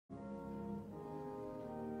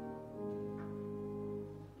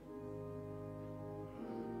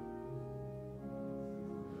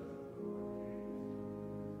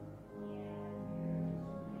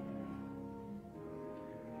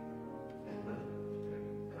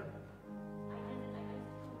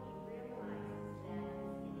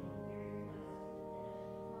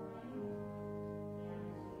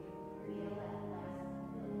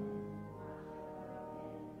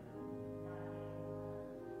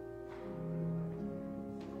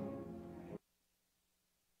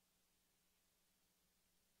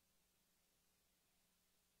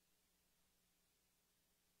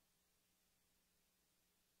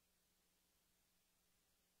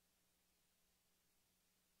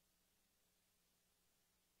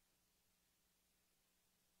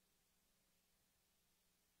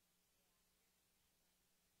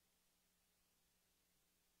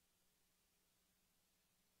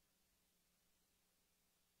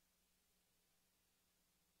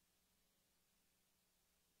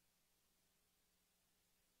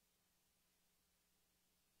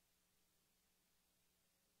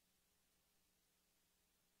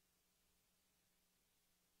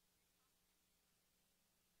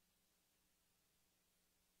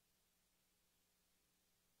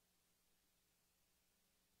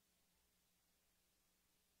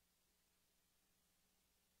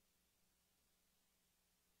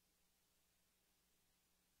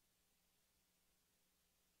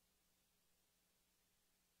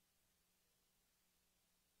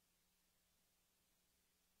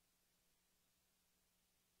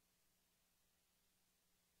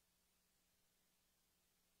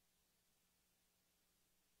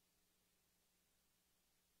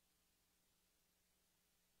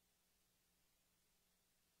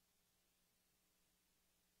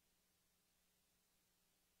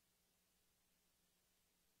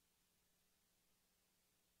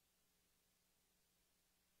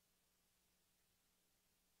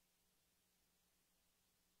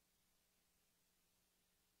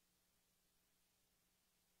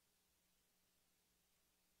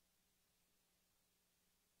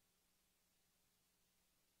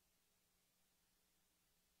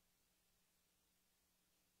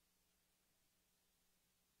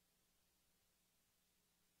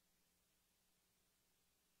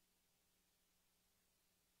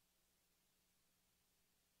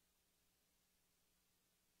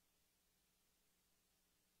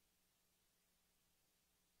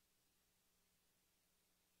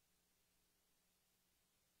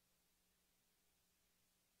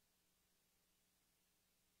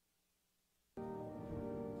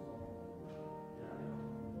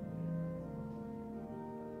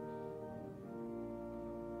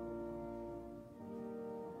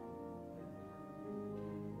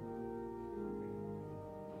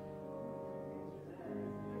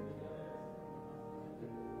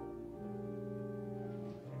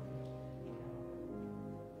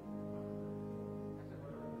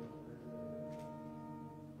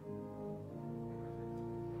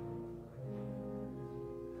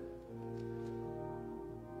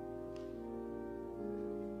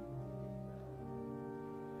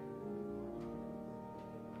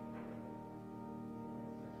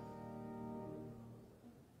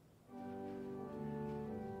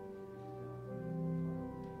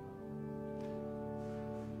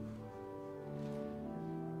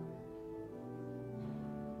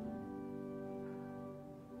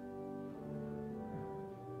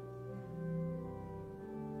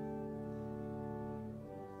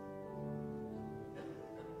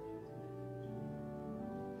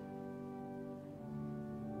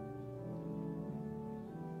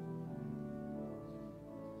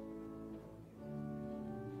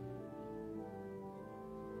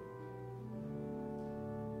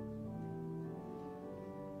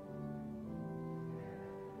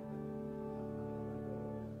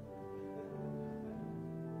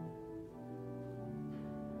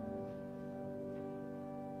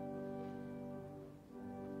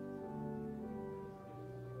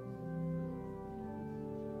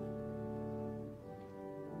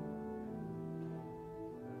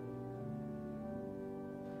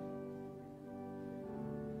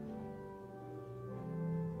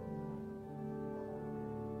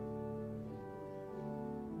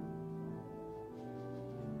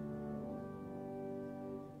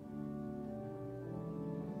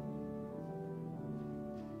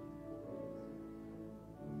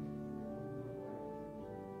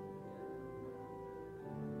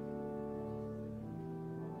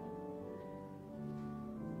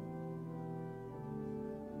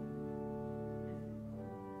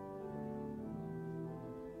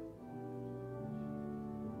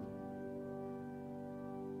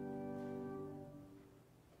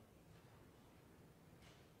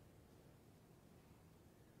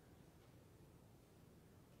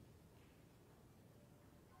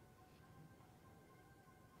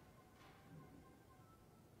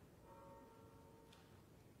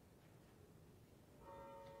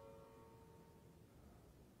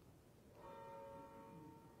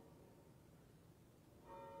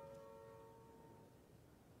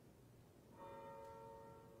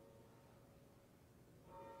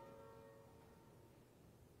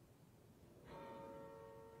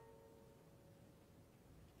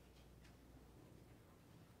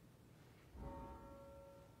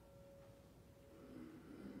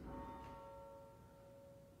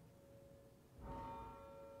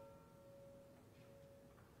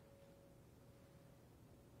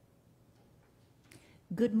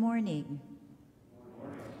Good morning,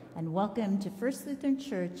 and welcome to First Lutheran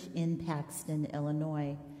Church in Paxton,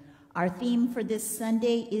 Illinois. Our theme for this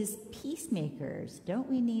Sunday is peacemakers. Don't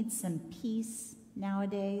we need some peace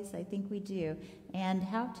nowadays? I think we do. And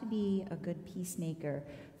how to be a good peacemaker.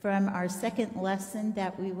 From our second lesson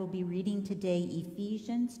that we will be reading today,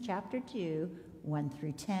 Ephesians chapter 2, 1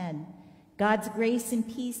 through 10. God's grace and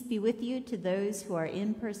peace be with you to those who are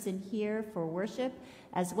in person here for worship,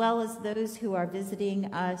 as well as those who are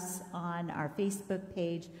visiting us on our Facebook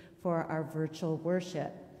page for our virtual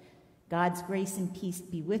worship. God's grace and peace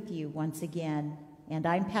be with you once again. And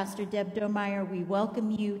I'm Pastor Deb Domeyer. We welcome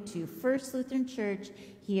you to First Lutheran Church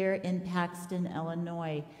here in Paxton,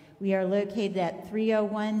 Illinois. We are located at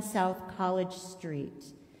 301 South College Street.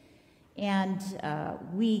 And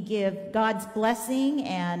we give God's blessing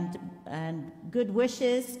and good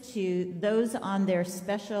wishes to those on their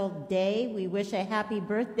special day. We wish a happy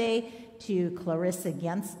birthday to Clarissa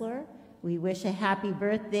Gensler. We wish a happy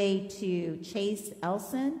birthday to Chase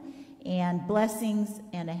Elson, and blessings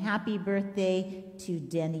and a happy birthday to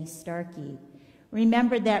Denny Starkey.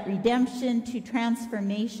 Remember that Redemption to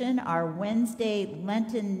Transformation, our Wednesday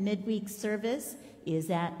Lenten midweek service,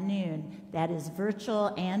 is at noon. That is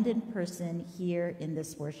virtual and in person here in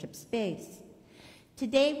this worship space.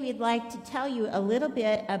 Today we'd like to tell you a little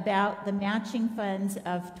bit about the matching funds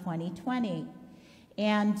of 2020.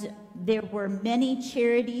 And there were many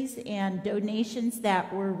charities and donations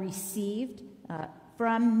that were received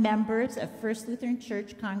from members of First Lutheran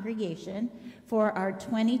Church congregation for our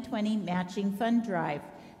 2020 matching fund drive.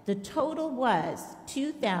 The total was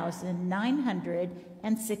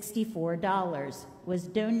 $2,964 was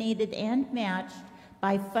donated and matched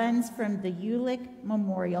by funds from the Ulick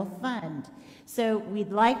Memorial Fund. So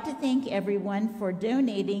we'd like to thank everyone for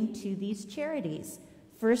donating to these charities: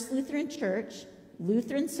 First Lutheran Church,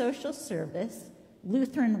 Lutheran Social Service,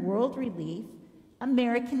 Lutheran World Relief,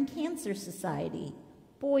 American Cancer Society,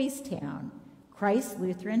 Boys Town, Christ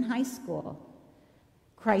Lutheran High School,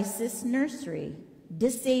 Crisis Nursery,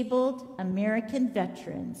 Disabled American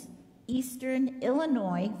Veterans, Eastern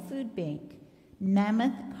Illinois Food Bank,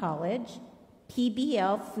 Mammoth College,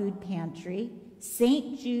 PBL Food Pantry,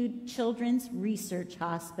 St. Jude Children's Research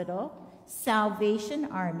Hospital, Salvation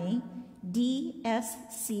Army,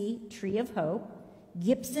 DSC Tree of Hope,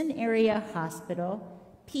 Gibson Area Hospital,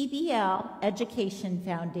 PBL Education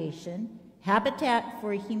Foundation, Habitat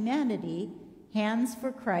for Humanity, Hands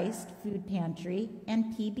for Christ Food Pantry,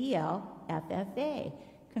 and PBL FFA.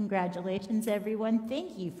 Congratulations, everyone.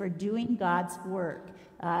 Thank you for doing God's work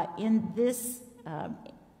in this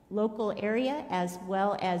local area as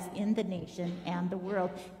well as in the nation and the world.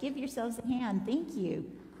 Give yourselves a hand. Thank you.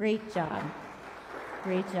 Great job.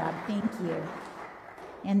 Great job. Thank you.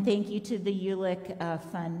 And thank you to the Ulick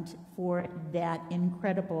Fund for that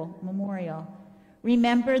incredible memorial.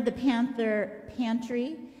 Remember the Panther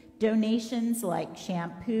Pantry. Donations like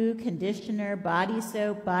shampoo, conditioner, body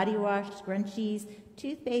soap, body wash, scrunchies,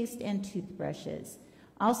 toothpaste, and toothbrushes.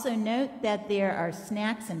 Also note that there are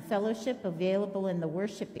snacks and fellowship available in the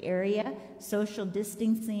worship area. Social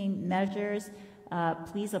distancing measures.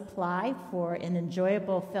 Please apply for an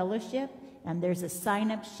enjoyable fellowship, and there's a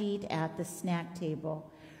sign-up sheet at the snack table.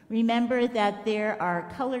 Remember that there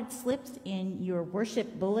are colored slips in your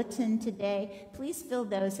worship bulletin today. Please fill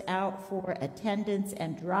those out for attendance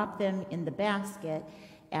and drop them in the basket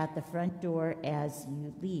at the front door as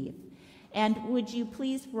you leave. And would you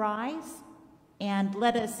please rise and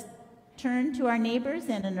let us turn to our neighbors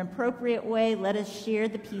in an appropriate way. Let us share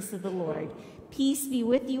the peace of the Lord. Peace be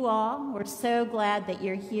with you all. We're so glad that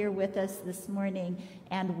you're here with us this morning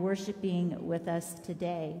and worshiping with us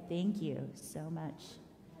today. Thank you so much.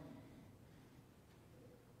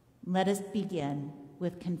 Let us begin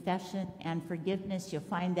with confession and forgiveness. You'll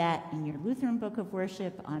find that in your Lutheran Book of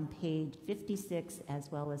Worship on page 56,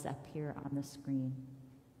 as well as up here on the screen.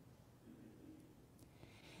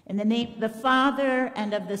 In the name of the Father,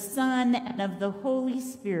 and of the Son, and of the Holy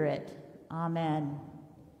Spirit. Amen.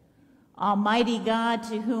 Almighty God,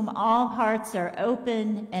 to whom all hearts are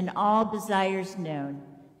open and all desires known,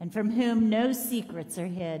 and from whom no secrets are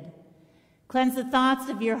hid, cleanse the thoughts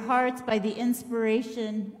of your hearts by the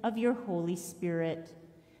inspiration of your Holy Spirit,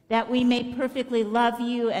 that we may perfectly love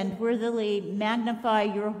you and worthily magnify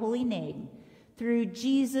your holy name, through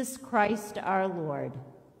Jesus Christ our Lord.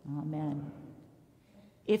 Amen.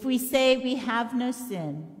 If we say we have no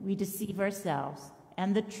sin, we deceive ourselves,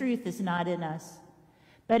 and the truth is not in us.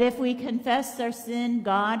 But if we confess our sin,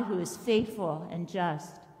 God, who is faithful and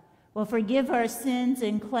just, will forgive our sins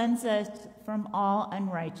and cleanse us from all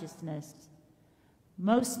unrighteousness.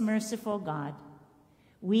 Most merciful God,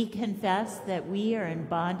 We confess that we are in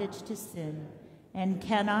bondage to sin and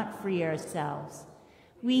cannot free ourselves.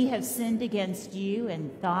 We have sinned against you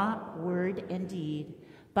in thought, word, and deed,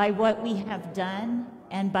 by what we have done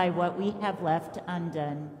and by what we have left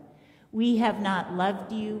undone. We have not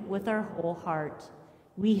loved you with our whole heart.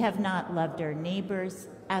 We have not loved our neighbors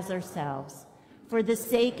as ourselves. For the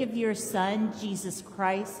sake of your Son, Jesus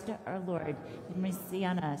Christ, our Lord, have mercy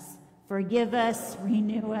on us. Forgive us,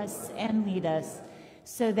 renew us, and lead us,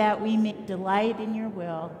 so that we may delight in your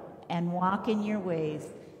will and walk in your ways,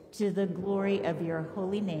 to the glory of your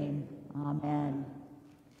holy name. Amen.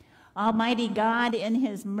 Almighty God, in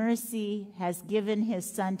his mercy, has given his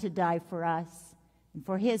Son to die for us, and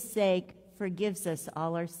for his sake forgives us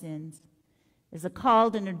all our sins. As a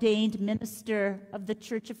called and ordained minister of the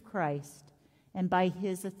Church of Christ, and by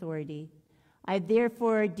his authority, I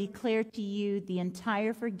therefore declare to you the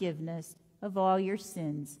entire forgiveness of all your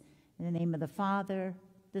sins, in the name of the Father,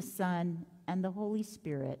 the Son, and the Holy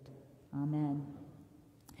Spirit. Amen.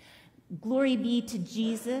 Glory be to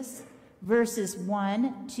Jesus, verses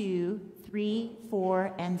 1, 2, 3,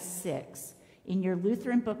 4, and 6 in your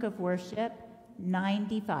Lutheran Book of Worship,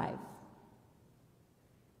 95.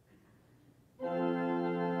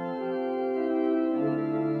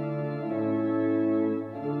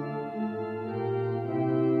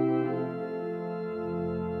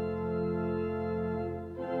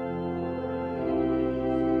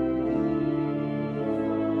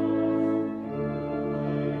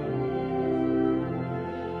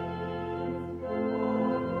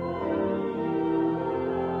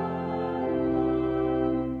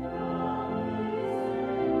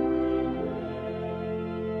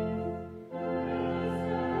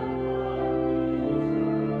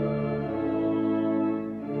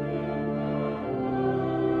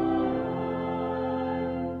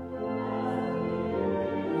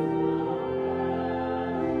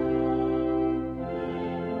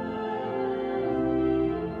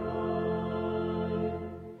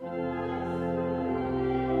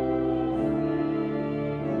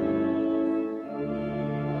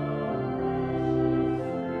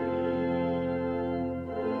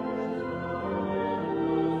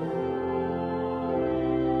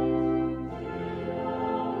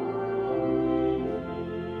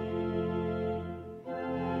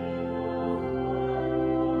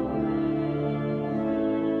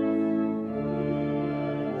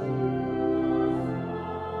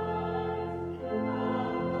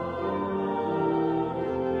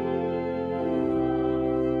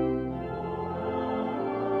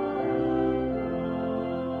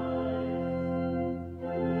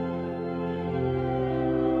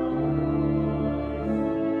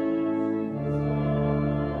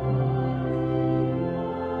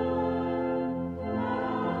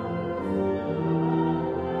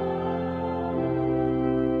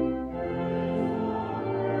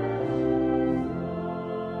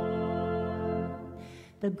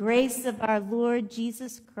 The grace of our Lord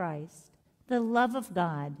Jesus Christ, the love of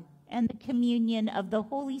God, and the communion of the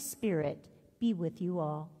Holy Spirit be with you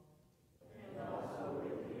all. And also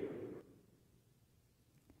with you.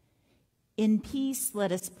 In peace,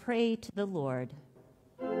 let us pray to the Lord.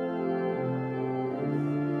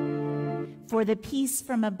 For the peace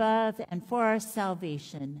from above and for our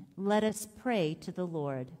salvation, let us pray to the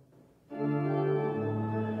Lord.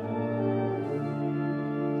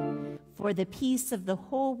 For the peace of the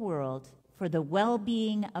whole world, for the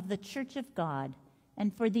well-being of the Church of God,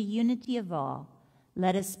 and for the unity of all,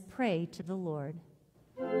 let us pray to the Lord.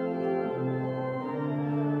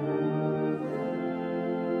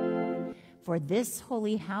 For this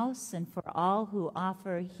holy house and for all who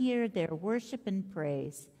offer here their worship and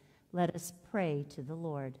praise, let us pray to the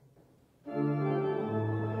Lord.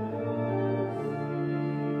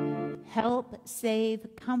 Help,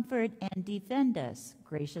 save, comfort, and defend us,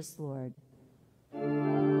 gracious Lord.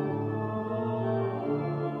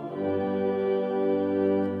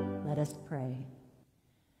 Let us pray.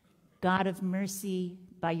 God of mercy,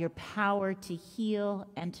 by your power to heal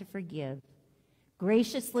and to forgive,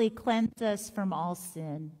 graciously cleanse us from all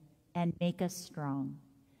sin and make us strong.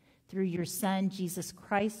 Through your Son, Jesus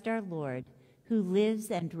Christ our Lord, who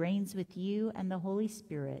lives and reigns with you and the Holy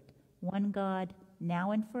Spirit, one God,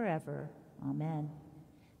 now and forever. Amen.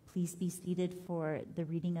 Please be seated for the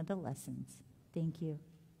reading of the lessons. Thank you.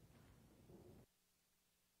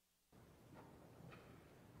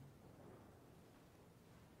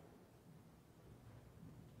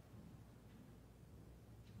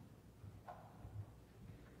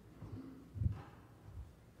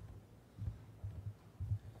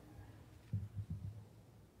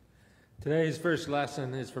 Today's first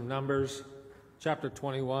lesson is from Numbers chapter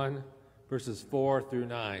 21, verses 4 through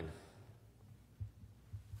 9.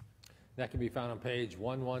 That can be found on page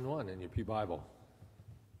 111 in your Pew Bible.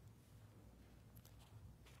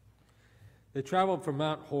 They traveled from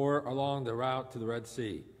Mount Hor along the route to the Red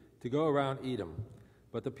Sea to go around Edom.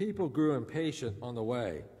 But the people grew impatient on the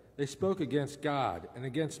way. They spoke against God and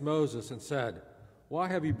against Moses and said, "Why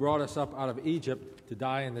have you brought us up out of Egypt to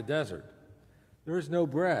die in the desert? There is no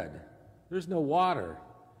bread, there is no water,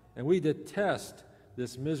 and we detest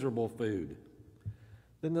this miserable food."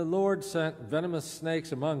 Then the Lord sent venomous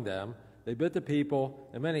snakes among them. They bit the people,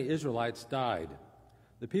 and many Israelites died.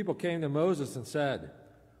 The people came to Moses and said,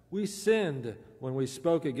 "We sinned when we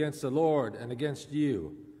spoke against the Lord and against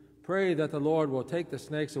you. Pray that the Lord will take the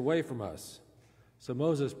snakes away from us." So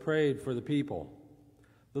Moses prayed for the people.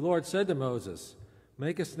 The Lord said to Moses,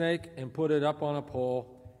 "Make a snake and put it up on a pole.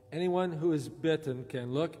 Anyone who is bitten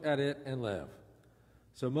can look at it and live."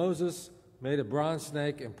 So Moses made a bronze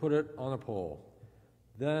snake and put it on a pole.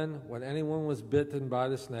 Then, when anyone was bitten by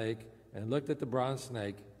the snake and looked at the bronze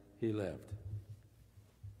snake, he lived.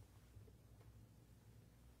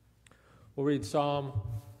 We'll read Psalm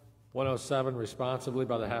 107 responsively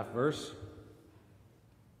by the half verse.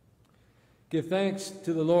 Give thanks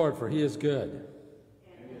to the Lord, for he is good.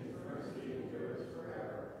 And his mercy endures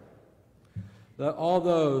forever. Let all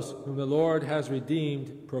those whom the Lord has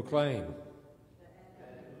redeemed proclaim.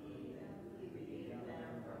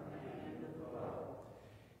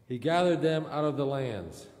 He gathered them out of the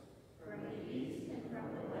lands. From the east and from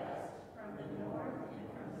the west, from the north and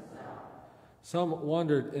from the south. Some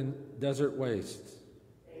wandered in desert wastes.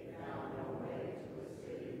 They found no way to a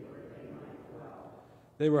city where they might dwell.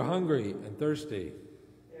 They were hungry and thirsty.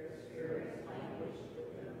 Their spirits languished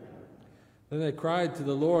within them. Then they cried to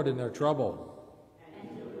the Lord in their trouble. And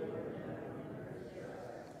he delivered them from their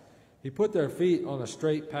distress. He put their feet on a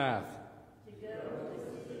straight path. To go to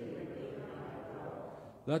the city where they might dwell.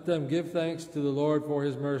 Let them give thanks to the Lord for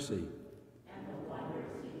his mercy. And the wonders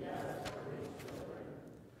he does for his children.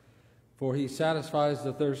 For he satisfies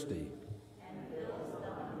the thirsty. And fills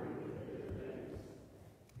the hungry with good things.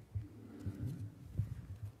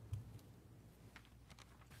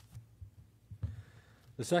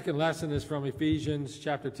 The second lesson is from Ephesians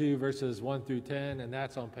chapter 2, verses 1 through 10, and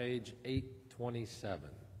that's on page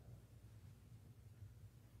 827.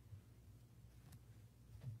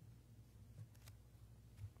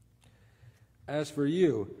 As for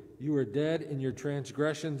you, you were dead in your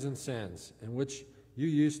transgressions and sins, in which you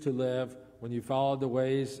used to live when you followed the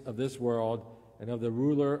ways of this world and of the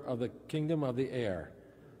ruler of the kingdom of the air,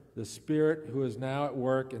 the Spirit who is now at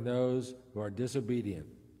work in those who are disobedient.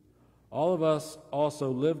 All of us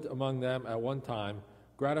also lived among them at one time,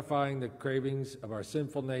 gratifying the cravings of our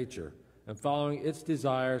sinful nature and following its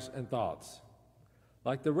desires and thoughts.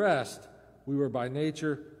 Like the rest, we were by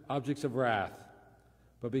nature objects of wrath.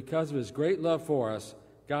 But because of his great love for us,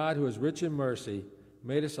 God, who is rich in mercy,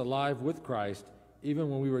 made us alive with Christ,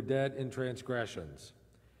 even when we were dead in transgressions.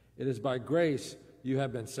 It is by grace you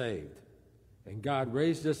have been saved. And God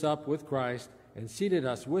raised us up with Christ and seated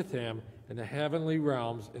us with him in the heavenly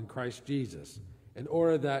realms in Christ Jesus, in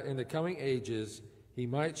order that in the coming ages he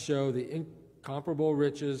might show the incomparable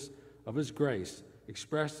riches of his grace,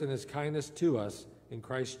 expressed in his kindness to us in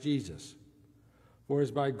Christ Jesus. For it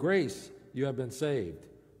is by grace you have been saved,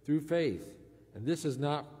 through faith, and this is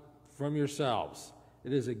not from yourselves.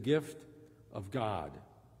 It is a gift of God,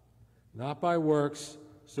 not by works,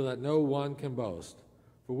 so that no one can boast.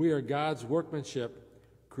 For we are God's workmanship,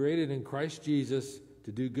 created in Christ Jesus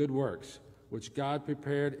to do good works, which God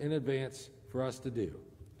prepared in advance for us to do.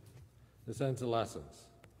 This ends the lessons.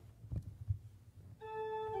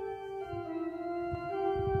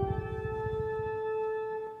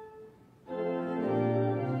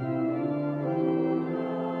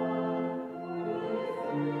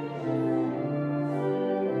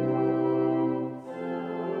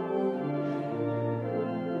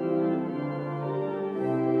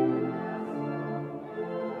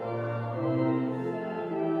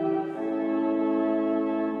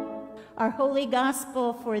 Our Holy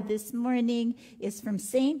Gospel for this morning is from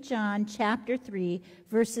St. John chapter 3,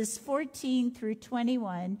 verses 14 through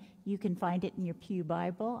 21. You can find it in your Pew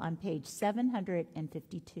Bible on page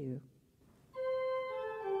 752.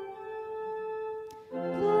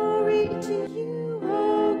 Glory to you,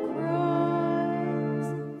 O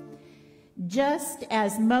Christ. Just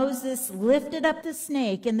as Moses lifted up the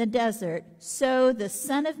snake in the desert, so the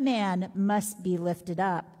Son of Man must be lifted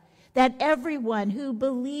up, that everyone who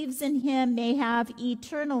believes in him may have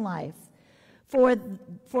eternal life.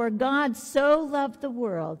 For God so loved the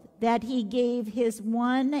world that he gave his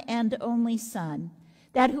one and only Son,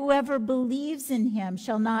 that whoever believes in him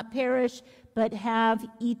shall not perish, but have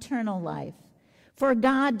eternal life. For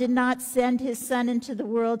God did not send his Son into the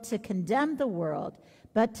world to condemn the world,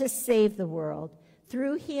 but to save the world.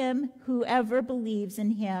 Through him, whoever believes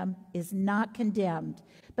in him is not condemned.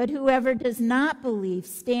 But whoever does not believe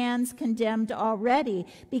stands condemned already,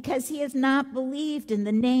 because he has not believed in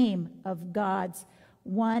the name of God's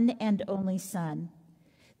one and only Son.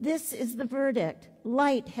 This is the verdict.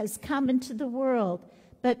 Light has come into the world,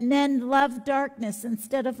 but men loved darkness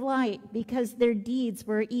instead of light, because their deeds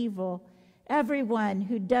were evil. Everyone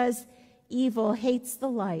who does evil hates the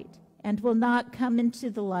light and will not come into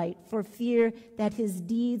the light for fear that his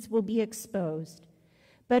deeds will be exposed.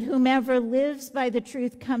 But whomever lives by the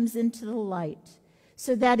truth comes into the light,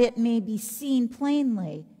 so that it may be seen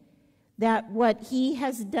plainly that what he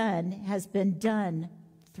has been done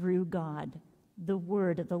through God. The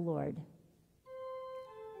word of the Lord.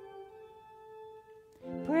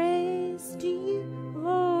 Praise to you,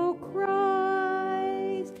 O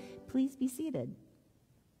Christ. Please be seated.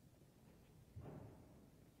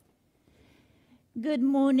 Good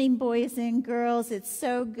morning, boys and girls. It's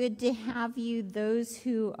so good to have you, those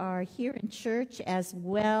who are here in church as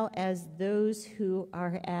well as those who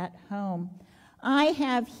are at home. I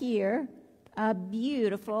have here a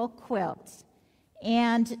beautiful quilt,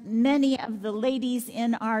 and many of the ladies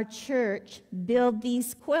in our church build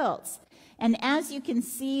these quilts. And as you can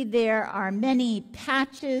see, there are many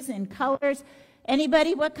patches and colors.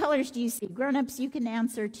 Anybody, what colors do you see? Grown-ups, you can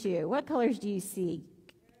answer too. What colors do you see?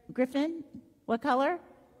 Griffin? What color?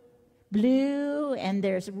 Blue, and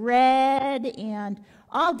there's red, and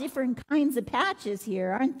all different kinds of patches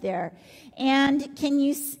here, aren't there? And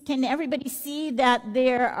can everybody see that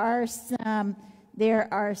there are some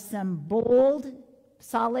bold,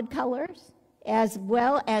 solid colors, as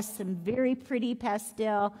well as some very pretty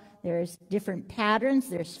pastel. There's different patterns.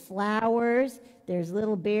 There's flowers. There's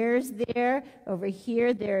little bears there. Over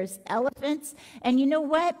here, there's elephants. And you know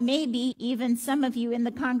what? Maybe even some of you in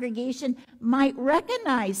the congregation might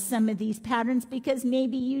recognize some of these patterns, because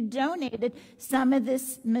maybe you donated some of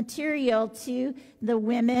this material to the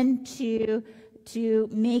women to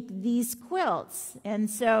make these quilts. And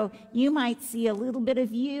so you might see a little bit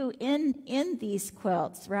of you in these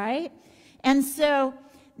quilts, right? And so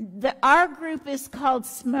our group is called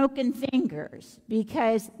Smoking Fingers,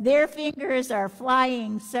 because their fingers are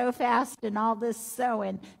flying so fast and all this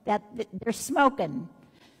sewing that they're smoking.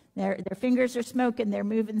 Their fingers are smoking. They're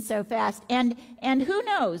moving so fast. And who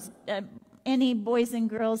knows, any boys and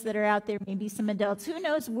girls that are out there, maybe some adults, who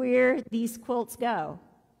knows where these quilts go?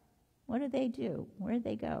 What do they do? Where do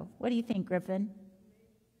they go? What do you think, Griffin?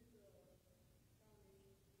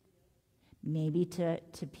 Maybe to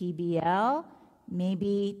PBL.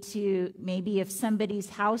 Maybe if somebody's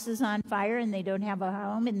house is on fire and they don't have a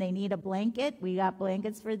home and they need a blanket, we got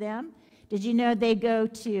blankets for them. Did you know they go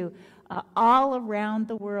to all around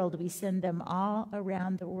the world? We send them all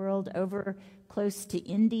around the world, over close to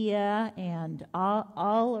India and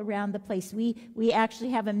all around the place. We actually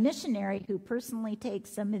have a missionary who personally takes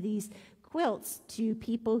some of these quilts to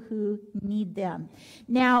people who need them.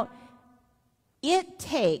 Now, it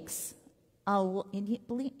takes a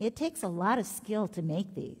lot of skill to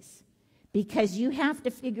make these, because you have to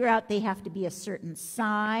figure out they have to be a certain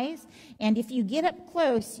size. And if you get up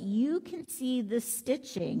close, you can see the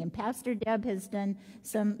stitching. And Pastor Deb has done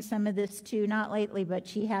some of this too, not lately, but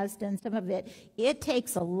she has done some of it. It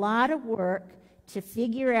takes a lot of work to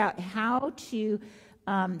figure out how to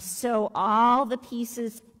sew all the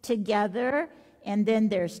pieces together. And then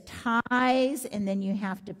there's ties, and then you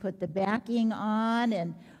have to put the backing on,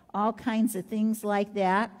 and all kinds of things like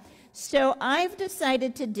that. So I've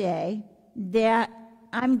decided today that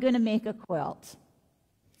I'm going to make a quilt.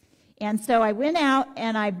 And so I went out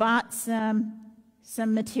and I bought some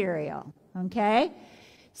material, okay?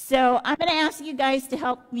 So I'm going to ask you guys to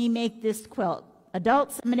help me make this quilt.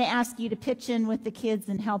 Adults, I'm going to ask you to pitch in with the kids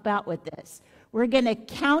and help out with this. We're going to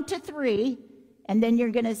count to 3, and then we're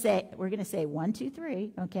going to say 1, 2,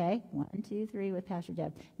 3, okay? 1, 2, 3 with Pastor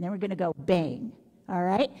Deb. And then we're going to go bang. All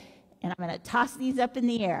right? And I'm going to toss these up in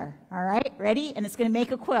the air. All right? Ready? And it's going to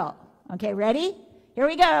make a quilt. Okay, ready? Here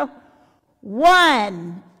we go.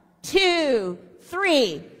 1, 2,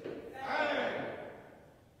 3.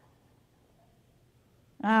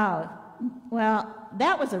 Oh, well,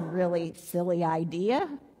 that was a really silly idea,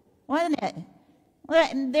 wasn't it? What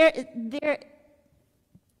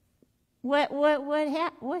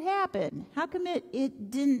happened? How come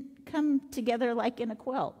it didn't come together like in a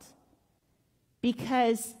quilt?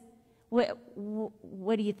 Because,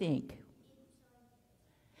 what do you think?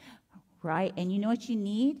 Right, and you know what you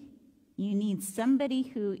need? You need somebody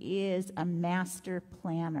who is a master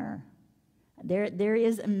planner. There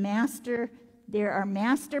are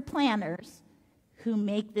master planners who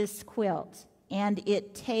make this quilt. And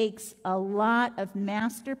it takes a lot of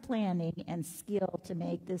master planning and skill to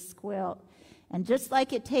make this quilt. And just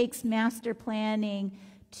like it takes master planning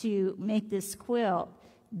to make this quilt,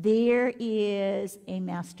 there is a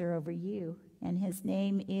master over you. And his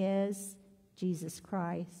name is Jesus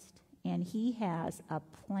Christ. And he has a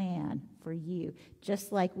plan for you,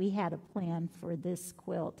 just like we had a plan for this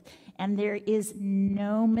quilt. And there is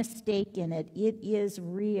no mistake in it. It is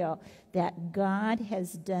real that God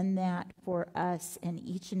has done that for us and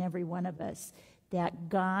each and every one of us, that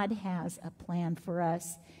God has a plan for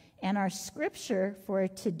us. And our scripture for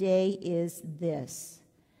today is this: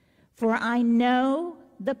 "For I know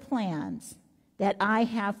the plans that I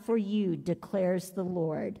have for you, declares the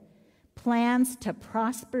Lord. Plans to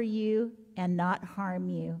prosper you and not harm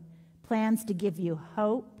you. Plans to give you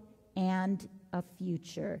hope and a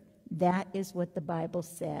future." That is what the Bible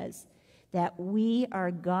says. That we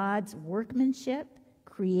are God's workmanship,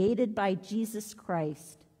 created by Jesus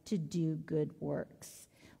Christ to do good works.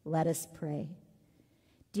 Let us pray.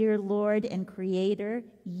 Dear Lord and Creator,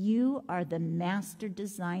 you are the master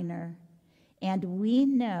designer. And we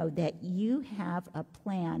know that you have a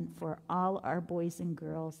plan for all our boys and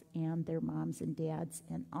girls and their moms and dads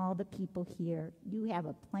and all the people here. You have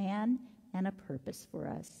a plan and a purpose for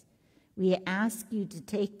us. We ask you to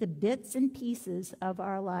take the bits and pieces of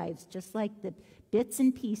our lives, just like the bits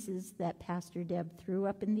and pieces that Pastor Deb threw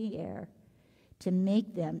up in the air, to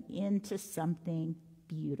make them into something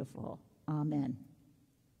beautiful. Amen.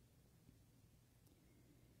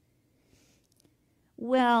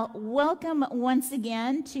 Well, welcome once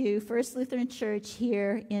again to First Lutheran Church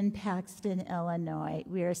here in Paxton, Illinois.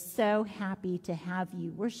 We are so happy to have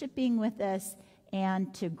you worshiping with us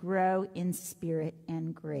and to grow in spirit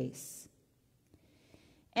and grace.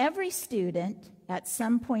 Every student at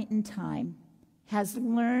some point in time has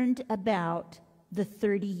learned about the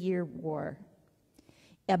 30-Year War,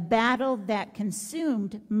 a battle that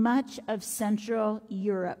consumed much of Central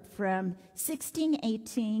Europe from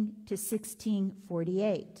 1618 to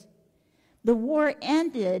 1648. The war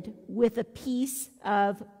ended with a Peace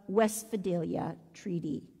of Westphalia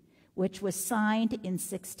Treaty, which was signed in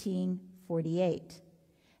 1648.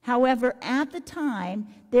 However, at the time,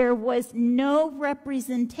 there was no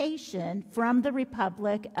representation from the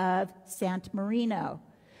Republic of San Marino,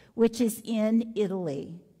 which is in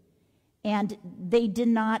Italy. And they did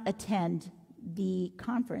not attend the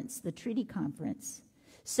conference, the treaty conference.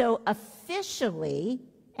 So officially,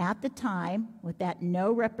 at the time, with that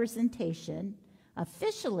no representation,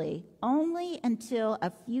 officially, only until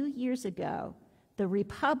a few years ago, the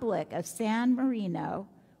Republic of San Marino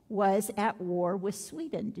was at war with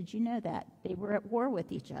Sweden. Did you know that? They were at war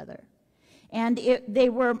with each other. And they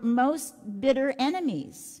were most bitter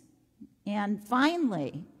enemies. And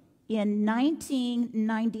finally, in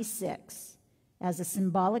 1996, as a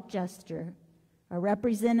symbolic gesture, a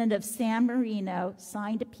representative of San Marino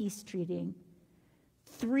signed a peace treaty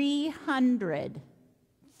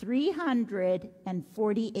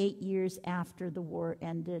 348 years after the war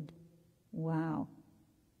ended. Wow.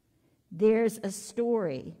 There's a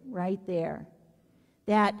story right there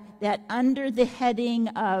that under the heading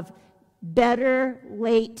of better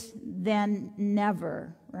late than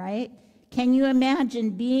never, right? Can you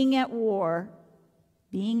imagine being at war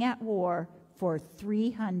for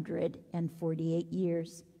 348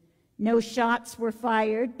 years? No shots were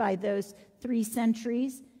fired by those 3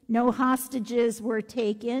 centuries. No hostages were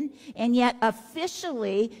taken. And yet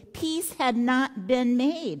officially, peace had not been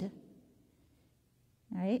made.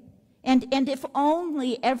 Right? And if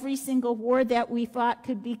only every single war that we fought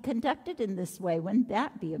could be conducted in this way, wouldn't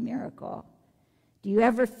that be a miracle? Do you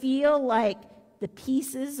ever feel like the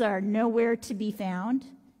pieces are nowhere to be found?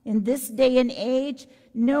 In this day and age,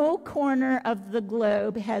 no corner of the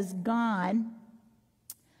globe has gone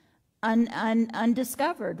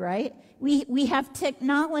undiscovered, right? We have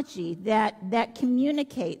technology that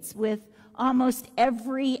communicates with almost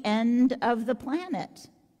every end of the planet.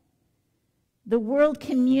 The world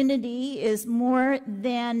community is more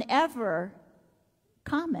than ever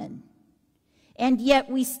common. And yet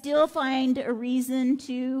we still find a reason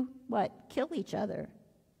to, kill each other.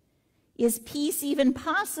 Is peace even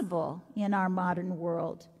possible in our modern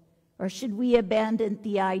world? Or should we abandon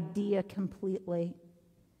the idea completely?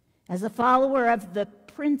 As a follower of the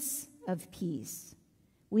Prince of Peace,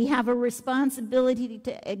 we have a responsibility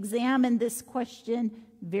to examine this question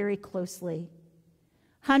very closely.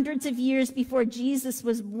 Hundreds of years before Jesus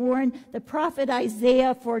was born, the prophet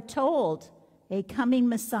Isaiah foretold a coming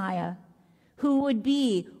Messiah who would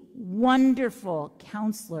be Wonderful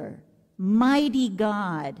Counselor, Mighty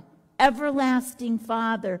God, Everlasting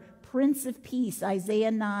Father, Prince of Peace,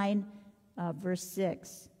 Isaiah 9, verse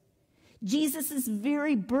 6. Jesus'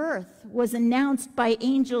 very birth was announced by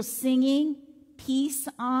angels singing, "Peace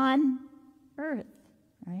on earth,"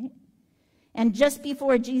 right? And just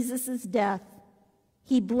before Jesus' death,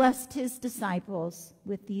 he blessed his disciples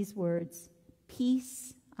with these words,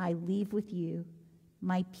 "Peace I leave with you,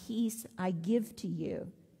 my peace I give to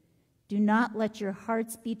you. Do not let your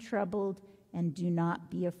hearts be troubled and do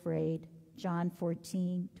not be afraid." John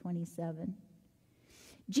 14:27.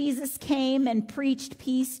 Jesus came and preached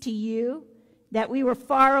peace to you, that we were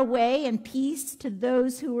far away, and peace to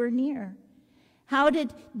those who were near. How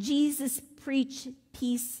did Jesus preach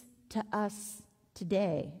peace to us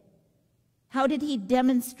today? How did he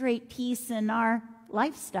demonstrate peace in our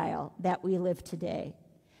lifestyle that we live today?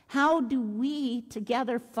 How do we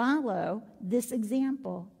together follow this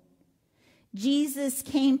example? Jesus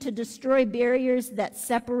came to destroy barriers that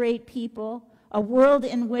separate people, a world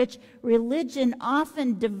in which religion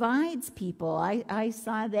often divides people. I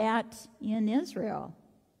saw that in Israel.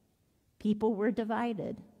 People were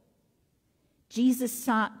divided. Jesus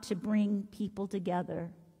sought to bring people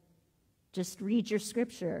together. Just read your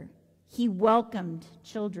scripture. He welcomed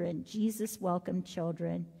children. Jesus welcomed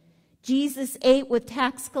children. Jesus ate with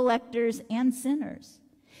tax collectors and sinners.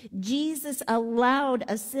 Jesus allowed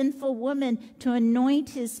a sinful woman to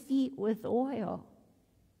anoint his feet with oil.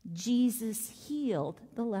 Jesus healed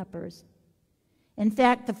the lepers. In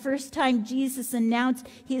fact, the first time Jesus announced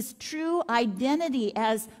his true identity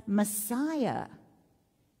as Messiah,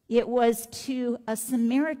 it was to a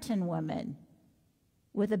Samaritan woman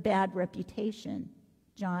with a bad reputation.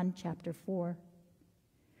 John chapter 4.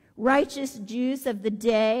 Righteous Jews of the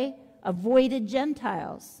day avoided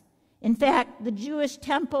Gentiles. In fact, the Jewish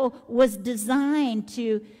temple was designed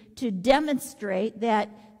to demonstrate that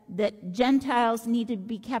Gentiles needed to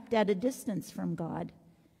be kept at a distance from God.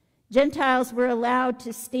 Gentiles were allowed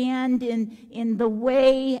to stand in the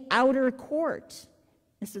way outer court.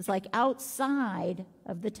 This is like outside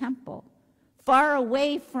of the temple, far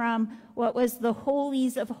away from what was the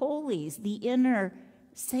holies of holies, the inner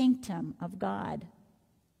sanctum of God.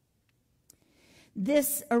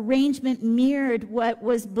 This arrangement mirrored what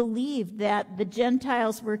was believed, that the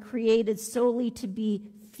Gentiles were created solely to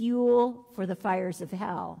be fuel for the fires of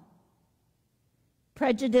hell.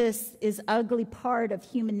 Prejudice is an ugly part of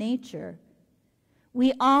human nature.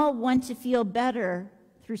 We all want to feel better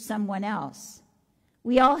through someone else.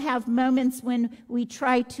 We all have moments when we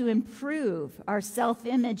try to improve our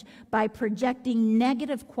self-image by projecting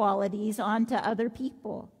negative qualities onto other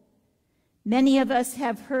people. Many of us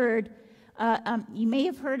have heard, you may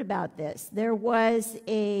have heard about this. There was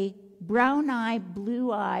a brown-eyed,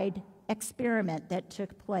 blue-eyed experiment that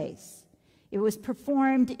took place. It was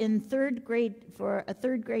performed in third grade for a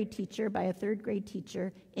third grade teacher by a third grade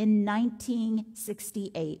teacher in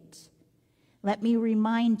 1968. Let me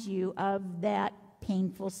remind you of that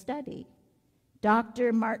painful study.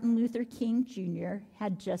 Dr. Martin Luther King Jr.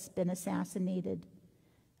 had just been assassinated.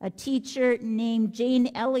 A teacher named Jane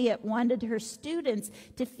Elliott wanted her students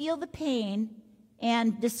to feel the pain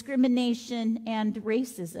and discrimination and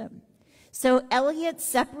racism. So Elliott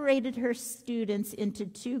separated her students into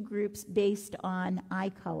two groups based on eye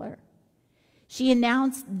color. She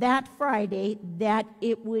announced that Friday that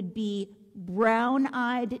it would be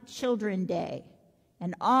Brown-Eyed Children Day,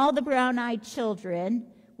 and all the brown-eyed children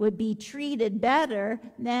would be treated better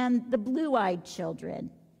than the blue-eyed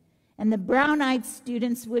children. And the brown-eyed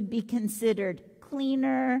students would be considered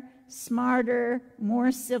cleaner, smarter,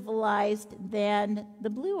 more civilized than the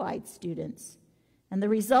blue-eyed students. And the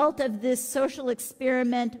result of this social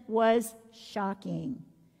experiment was shocking.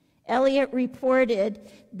 Elliott reported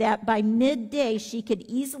that by midday she could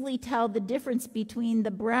easily tell the difference between the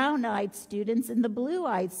brown-eyed students and the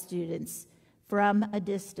blue-eyed students from a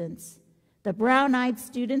distance. The brown-eyed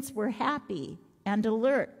students were happy and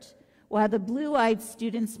alert, while the blue-eyed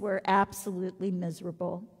students were absolutely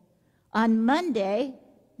miserable. On Monday,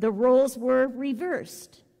 the roles were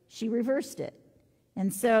reversed. She reversed it.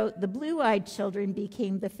 And so the blue-eyed children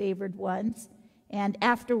became the favored ones, and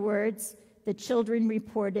afterwards, the children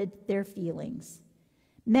reported their feelings.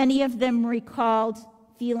 Many of them recalled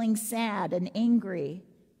feeling sad and angry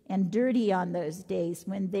and dirty on those days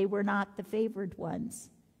when they were not the favored ones,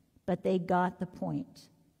 but they got the point.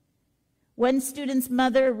 One student's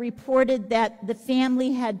mother reported that the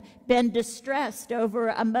family had been distressed over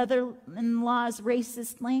a mother-in-law's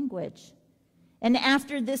racist language. And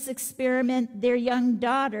after this experiment, their young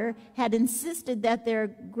daughter had insisted that their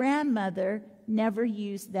grandmother never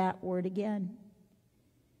used that word again.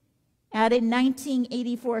 At a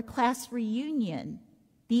 1984 class reunion,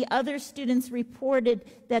 the other students reported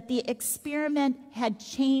that the experiment had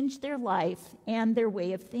changed their life and their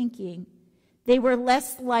way of thinking. They were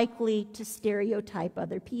less likely to stereotype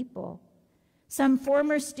other people. Some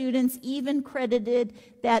former students even credited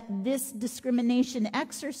that this discrimination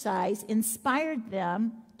exercise inspired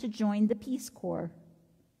them to join the Peace Corps.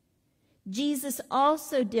 Jesus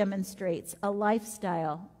also demonstrates a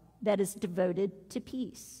lifestyle that is devoted to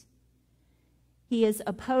peace. He is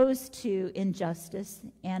opposed to injustice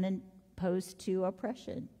and opposed to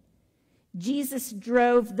oppression. Jesus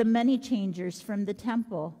drove the money changers from the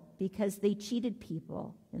temple because they cheated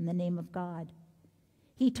people in the name of God.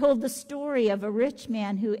 He told the story of a rich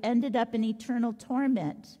man who ended up in eternal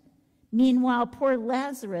torment. Meanwhile, poor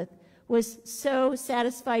Lazarus was so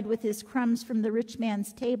satisfied with his crumbs from the rich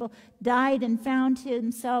man's table, died and found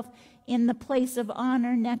himself in the place of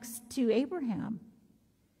honor next to Abraham.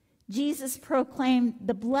 Jesus proclaimed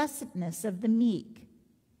the blessedness of the meek,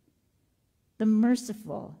 the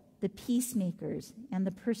merciful, the peacemakers, and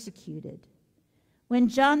the persecuted. When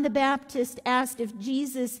John the Baptist asked if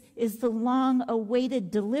Jesus is the long-awaited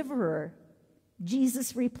deliverer,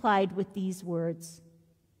 Jesus replied with these words,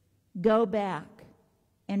 "Go back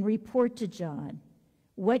and report to John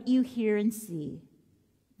what you hear and see.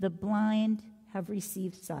 The blind have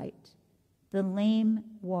received sight, the lame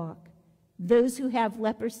walk, those who have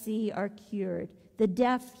leprosy are cured, the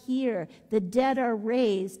deaf hear, the dead are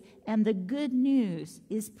raised, and the good news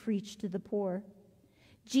is preached to the poor."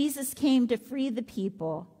 Jesus came to free the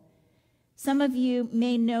people. Some of you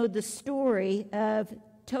may know the story of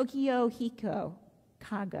Tokuhiko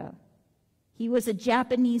Kaga. He was a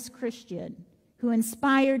Japanese Christian who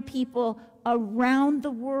inspired people around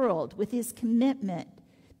the world with his commitment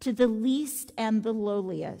to the least and the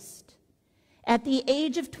lowliest. At the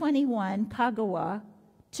age of 21, Kagawa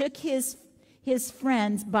took his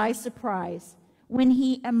friends by surprise when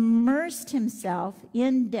he immersed himself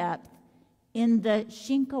in depth in the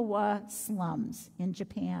Shinkawa slums in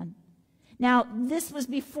Japan. Now, this was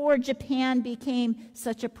before Japan became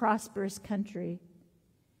such a prosperous country.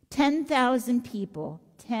 10,000 people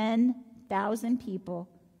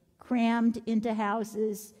crammed into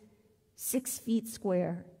houses 6 feet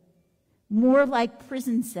square, more like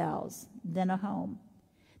prison cells than a home.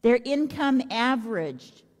 Their income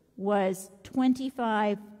average was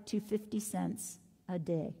 25 to 50 cents a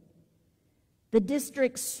day. The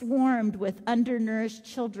district swarmed with undernourished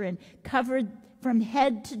children, covered from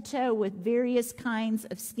head to toe with various kinds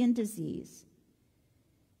of skin disease.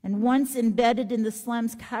 And once embedded in the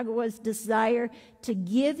slums, Kagawa's desire to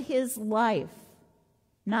give his life,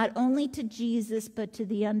 not only to Jesus, but to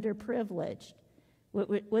the underprivileged,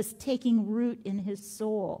 was taking root in his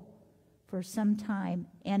soul for some time,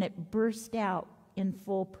 and it burst out in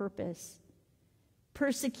full purpose.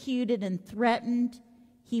 Persecuted and threatened,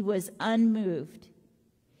 he was unmoved.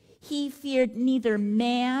 He feared neither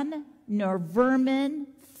man, nor vermin,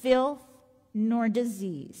 filth, nor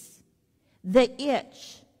disease. The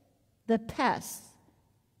itch, the pests,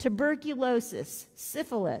 tuberculosis,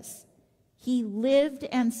 syphilis. He lived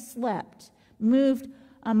and slept, moved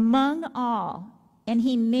among all, and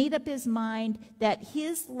he made up his mind that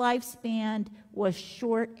his lifespan was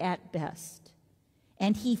short at best.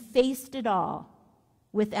 And he faced it all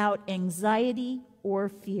without anxiety or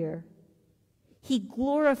fear. He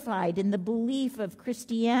glorified in the belief of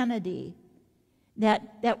Christianity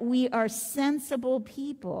that we are sensible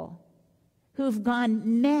people who've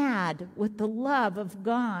gone mad with the love of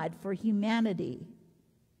God for humanity.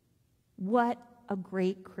 What a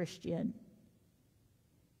great Christian.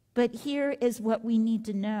 But here is what we need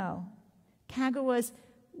to know. Kagawa's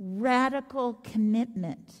radical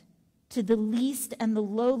commitment to the least and the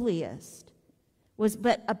lowliest was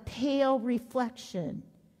but a pale reflection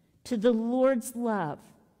to the Lord's love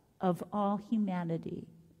of all humanity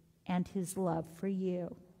and his love for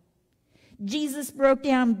you. Jesus broke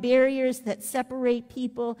down barriers that separate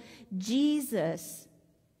people. Jesus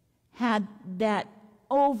had that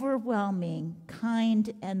overwhelming,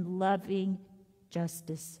 kind, and loving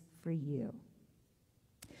justice for you.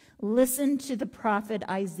 Listen to the prophet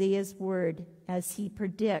Isaiah's word as he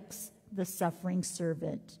predicts the suffering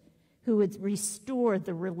servant who would restore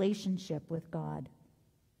the relationship with God.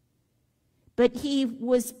 But he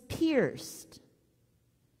was pierced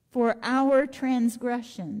for our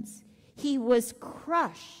transgressions. He was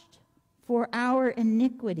crushed for our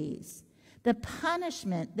iniquities. The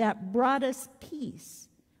punishment that brought us peace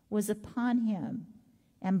was upon him,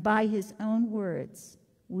 and by his own words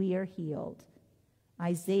we are healed.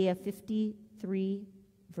 Isaiah 53,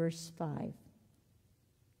 verse 5.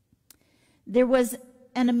 There was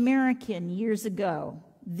an American years ago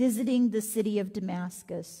visiting the city of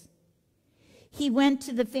Damascus. He went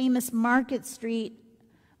to the famous marketplace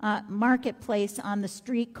on the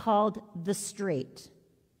street called the Strait.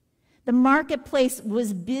 The marketplace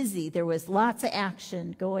was busy. There was lots of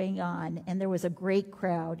action going on, and there was a great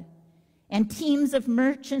crowd. And teams of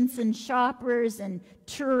merchants and shoppers and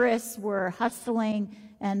tourists were hustling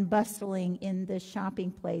and bustling in the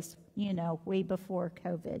shopping place, way before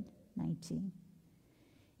COVID-19.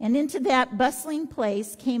 And into that bustling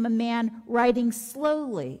place came a man riding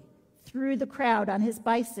slowly through the crowd on his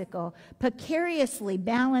bicycle, precariously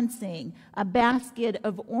balancing a basket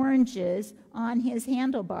of oranges on his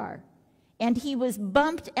handlebar. And he was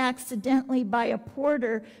bumped accidentally by a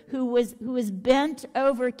porter who was bent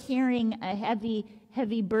over carrying a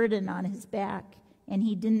heavy burden on his back, and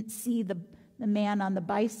he didn't see the man on the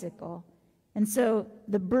bicycle. And so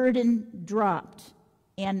the burden dropped,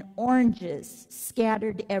 and oranges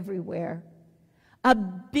scattered everywhere. A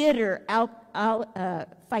bitter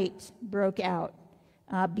fight broke out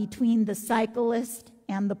between the cyclist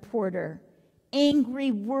and the porter.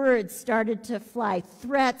 Angry words started to fly,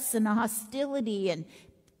 threats and hostility, and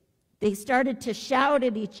they started to shout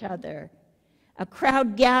at each other. A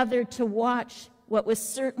crowd gathered to watch what was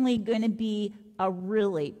certainly going to be a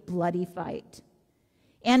really bloody fight.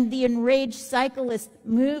 And the enraged cyclist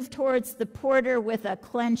moved towards the porter with a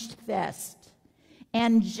clenched fist.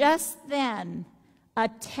 And just then, a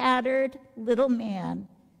tattered little man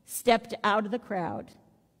stepped out of the crowd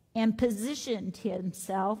and positioned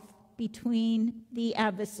himself between the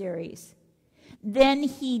adversaries. Then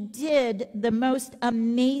he did the most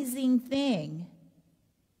amazing thing.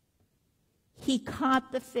 He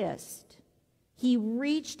caught the fist. He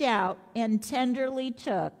reached out and tenderly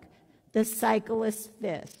took the cyclist's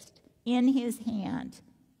fist in his hand,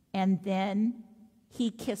 and then he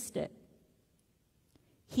kissed it.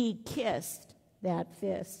 He kissed that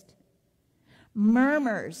fist.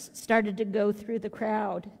 Murmurs started to go through the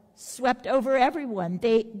crowd, swept over everyone.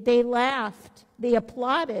 They laughed, they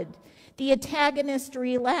applauded. The antagonist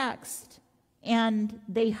relaxed, and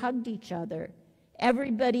they hugged each other.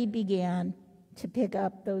 Everybody began to pick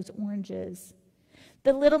up those oranges.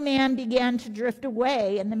 The little man began to drift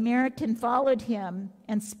away, and the American followed him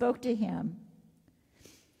and spoke to him.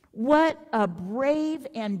 "What a brave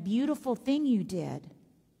and beautiful thing you did.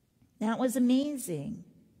 That was amazing.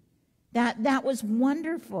 That was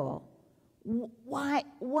wonderful.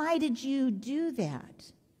 Why did you do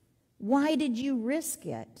that? Why did you risk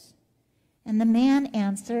it?" And the man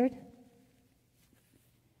answered,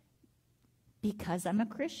 "Because I'm a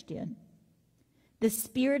Christian. The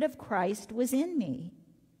Spirit of Christ was in me.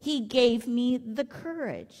 He gave me the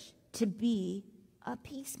courage to be a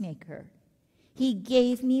peacemaker. He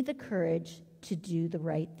gave me the courage to do the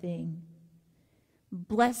right thing."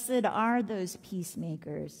 Blessed are those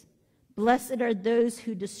peacemakers. Blessed are those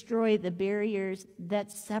who destroy the barriers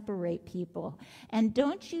that separate people. And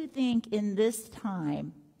don't you think in this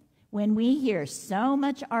time, when we hear so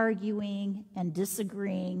much arguing and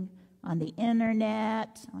disagreeing on the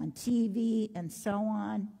internet, on TV, and so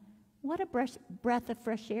on, what a breath of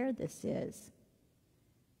fresh air this is.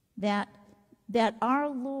 That our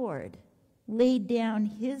Lord laid down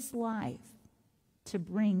his life to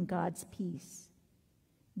bring God's peace.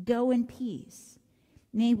 Go in peace.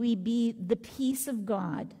 May we be the peace of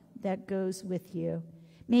God that goes with you.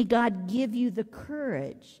 May God give you the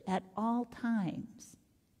courage at all times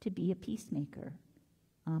to be a peacemaker.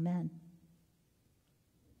 Amen.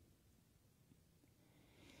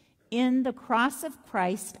 In the cross of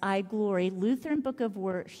Christ I glory, Lutheran Book of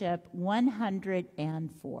Worship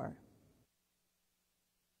 104.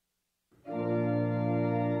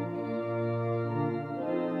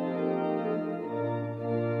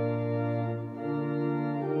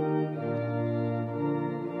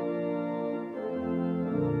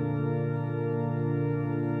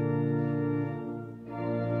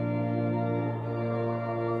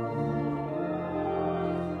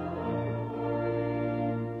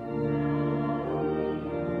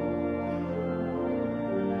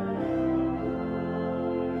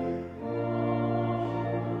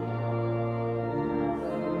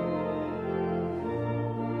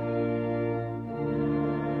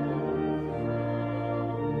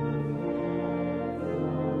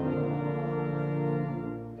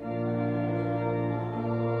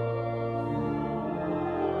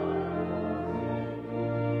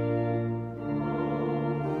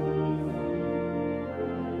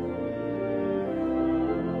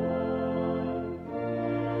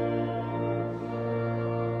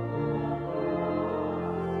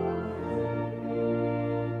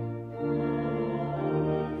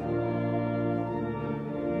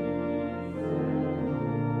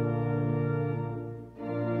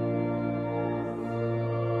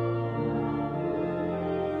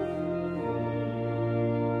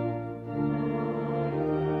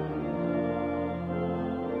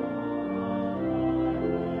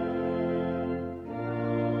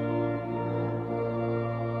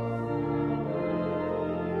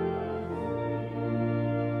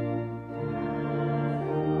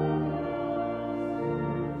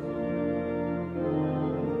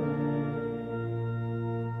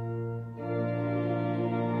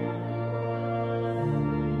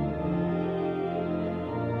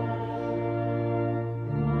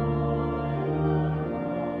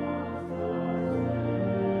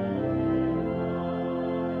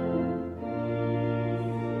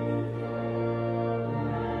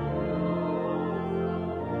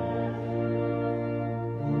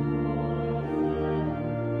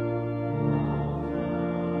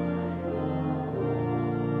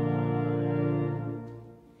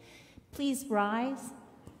 Please rise,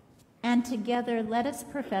 and together let us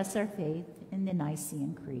profess our faith in the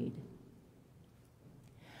Nicene Creed.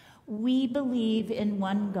 We believe in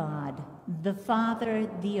one God, the Father,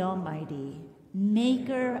 the Almighty,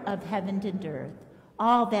 maker of heaven and earth,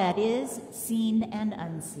 all that is seen and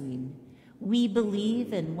unseen. We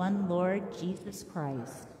believe in one Lord Jesus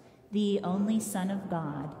Christ, the only Son of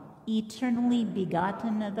God, eternally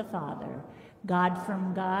begotten of the Father, God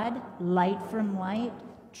from God, light from light,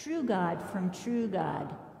 true God from true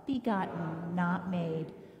God, begotten, not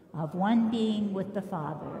made, of one being with the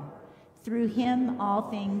Father. Through him all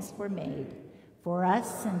things were made. For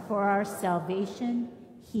us and for our salvation,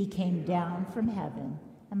 he came down from heaven,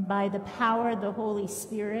 and by the power of the Holy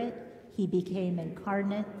Spirit, he became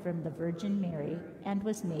incarnate from the Virgin Mary and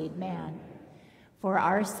was made man. For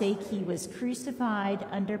our sake he was crucified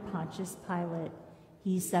under Pontius Pilate.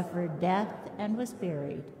 He suffered death and was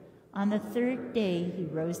buried. On the third day he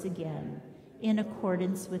rose again, in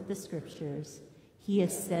accordance with the Scriptures. He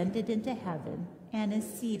ascended into heaven and is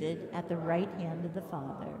seated at the right hand of the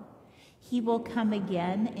Father. He will come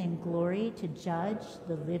again in glory to judge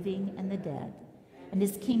the living and the dead, and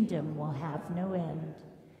his kingdom will have no end.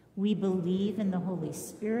 We believe in the Holy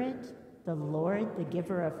Spirit, the Lord, the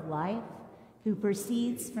giver of life, who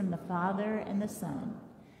proceeds from the Father and the Son.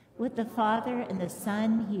 With the Father and the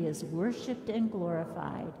Son he is worshipped and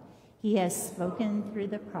glorified. He has spoken through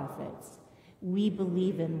the prophets. We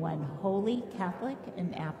believe in one holy, Catholic,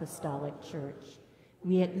 and apostolic church.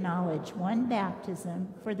 We acknowledge one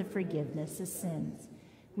baptism for the forgiveness of sins.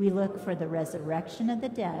 We look for the resurrection of the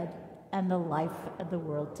dead and the life of the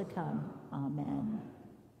world to come. Amen.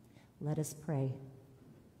 Let us pray.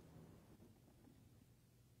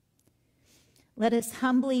 Let us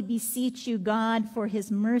humbly beseech you, God, for his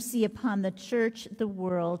mercy upon the church, the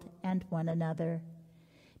world, and one another.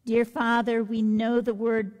 Dear Father, we know the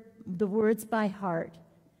words by heart.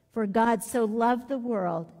 For God so loved the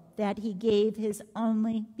world that he gave his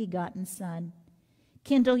only begotten Son.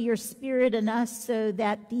 Kindle your Spirit in us so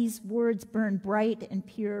that these words burn bright and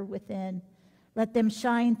pure within. Let them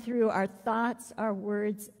shine through our thoughts, our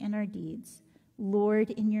words, and our deeds. Lord,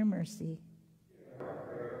 in your mercy.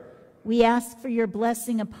 We ask for your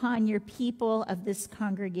blessing upon your people of this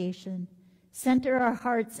congregation. Center our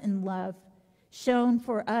hearts in love, shown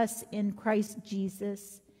for us in Christ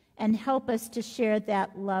Jesus, and help us to share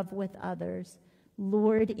that love with others.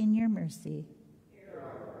 Lord, in your mercy.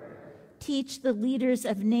 Teach the leaders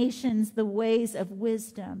of nations the ways of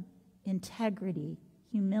wisdom, integrity,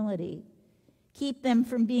 humility. Keep them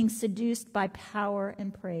from being seduced by power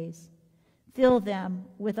and praise. Fill them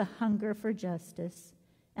with a hunger for justice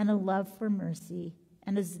and a love for mercy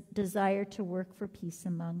and a desire to work for peace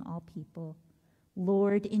among all people.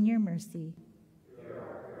 Lord, in your mercy.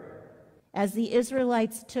 As the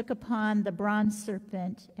Israelites took upon the bronze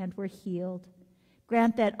serpent and were healed,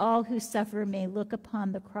 grant that all who suffer may look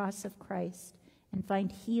upon the cross of Christ and find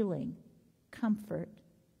healing, comfort,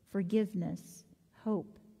 forgiveness,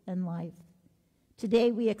 hope, and life.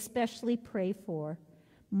 Today we especially pray for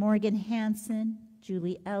Morgan Hansen,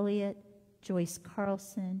 Julie Elliott, Joyce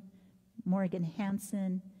Carlson, Morgan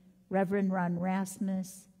Hansen, Reverend Ron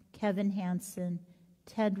Rasmus, Kevin Hansen,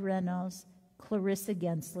 Ted Reynolds, Clarissa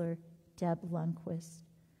Gensler, Deb Lundquist.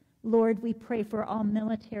 Lord, we pray for all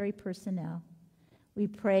military personnel. We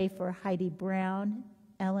pray for Heidi Brown,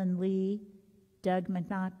 Ellen Lee, Doug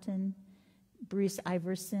McNaughton, Bruce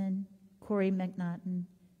Iverson, Corey McNaughton,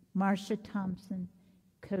 Marcia Thompson,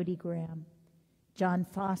 Cody Graham, John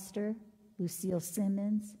Foster, Lucille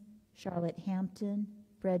Simmons, Charlotte Hampton,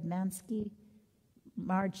 Fred Mansky,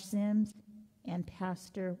 Marge Sims, and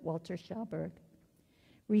Pastor Walter Schauberg.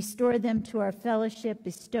 Restore them to our fellowship.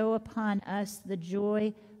 Bestow upon us the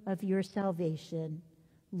joy of your salvation.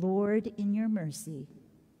 Lord, in your mercy.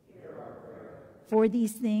 For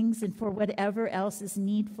these things and for whatever else is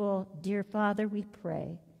needful, dear Father, we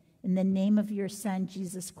pray, in the name of your Son,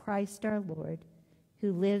 Jesus Christ our Lord,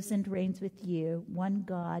 who lives and reigns with you, one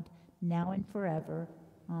God, now and forever.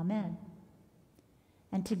 Amen.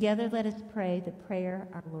 And together let us pray the prayer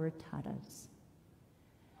our Lord taught us.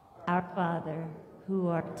 Our Father, who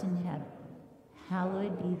art in heaven,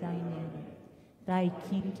 hallowed be thy name. Thy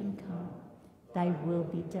kingdom come, thy will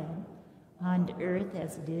be done, on earth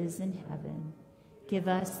as it is in heaven. Give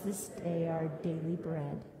us this day our daily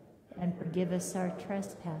bread, and forgive us our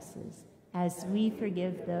trespasses, as we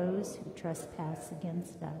forgive those who trespass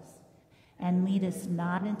against us. And lead us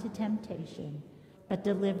not into temptation, but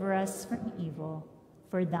deliver us from evil.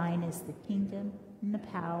 For thine is the kingdom, and the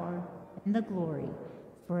power, and the glory,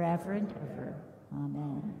 forever and ever.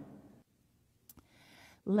 Amen.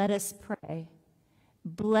 Let us pray.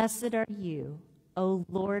 Blessed are you, O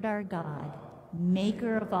Lord our God,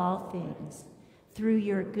 maker of all things. Through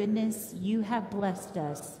your goodness, you have blessed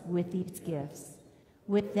us with these gifts.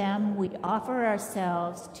 With them, we offer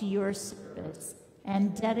ourselves to your service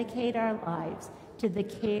and dedicate our lives to the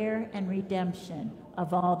care and redemption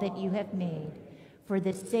of all that you have made, for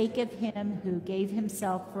the sake of him who gave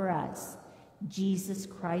himself for us, Jesus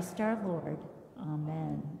Christ our Lord.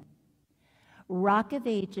 Amen. Rock of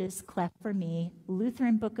Ages, cleft for me,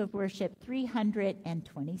 Lutheran Book of Worship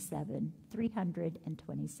 327.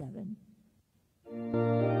 327.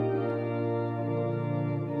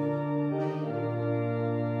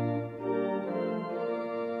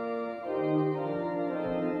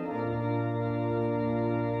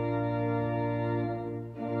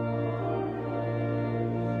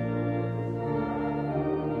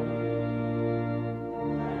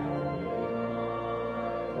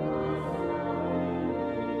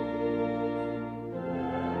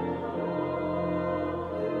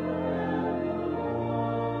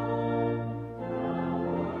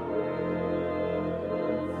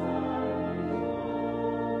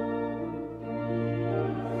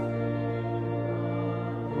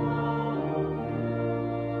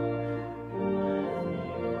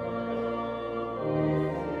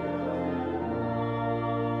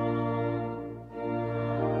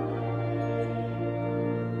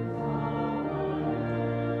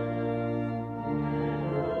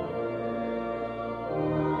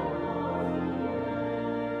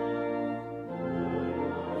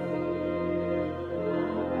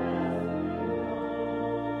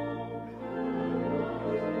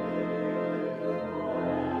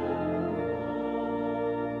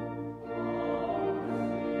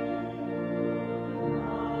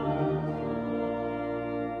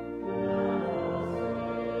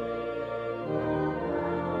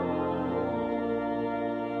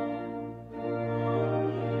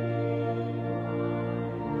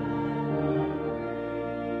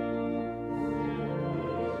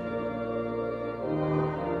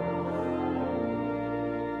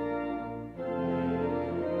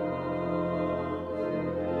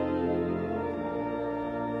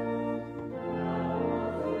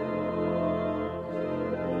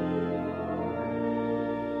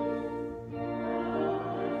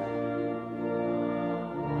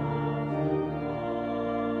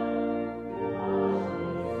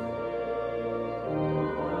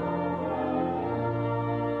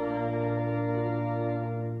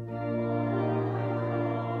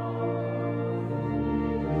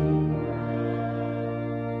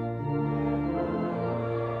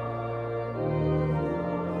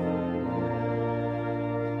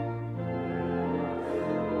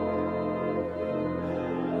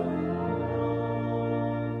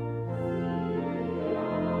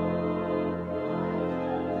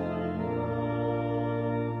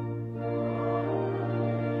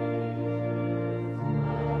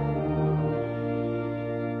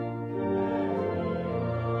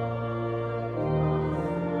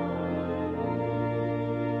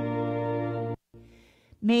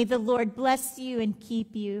 May the Lord bless you and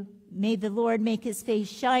keep you. May the Lord make his face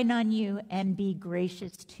shine on you and be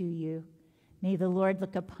gracious to you. May the Lord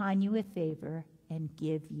look upon you with favor and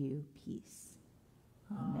give you peace.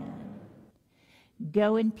 Amen.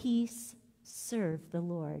 Go in peace. Serve the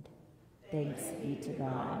Lord. Thanks be to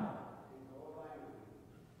God.